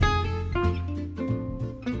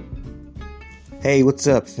Hey, what's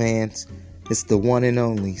up, fans? It's the one and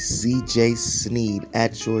only CJ Sneed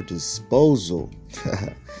at your disposal.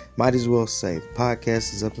 Might as well say, the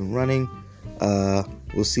podcast is up and running.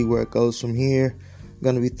 We'll see where it goes from here. I'm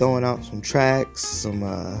going to be throwing out some tracks, some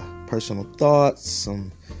personal thoughts,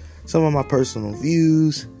 some of my personal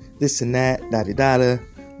views, this and that, da-da-da-da.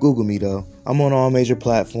 Google me, though. I'm on all major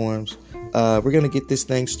platforms. We're going to get this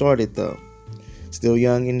thing started, though. Still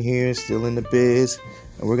young in here, still in the biz,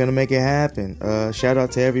 and we're going to make it happen. Shout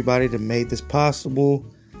out to everybody that made this possible.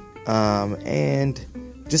 And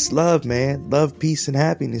just love, man. Love, peace, and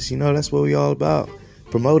happiness. You know, that's what we all about.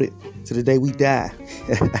 Promote it to the day we die.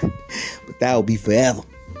 But that will be forever.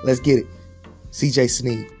 Let's get it. CJ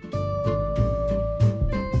Sneed.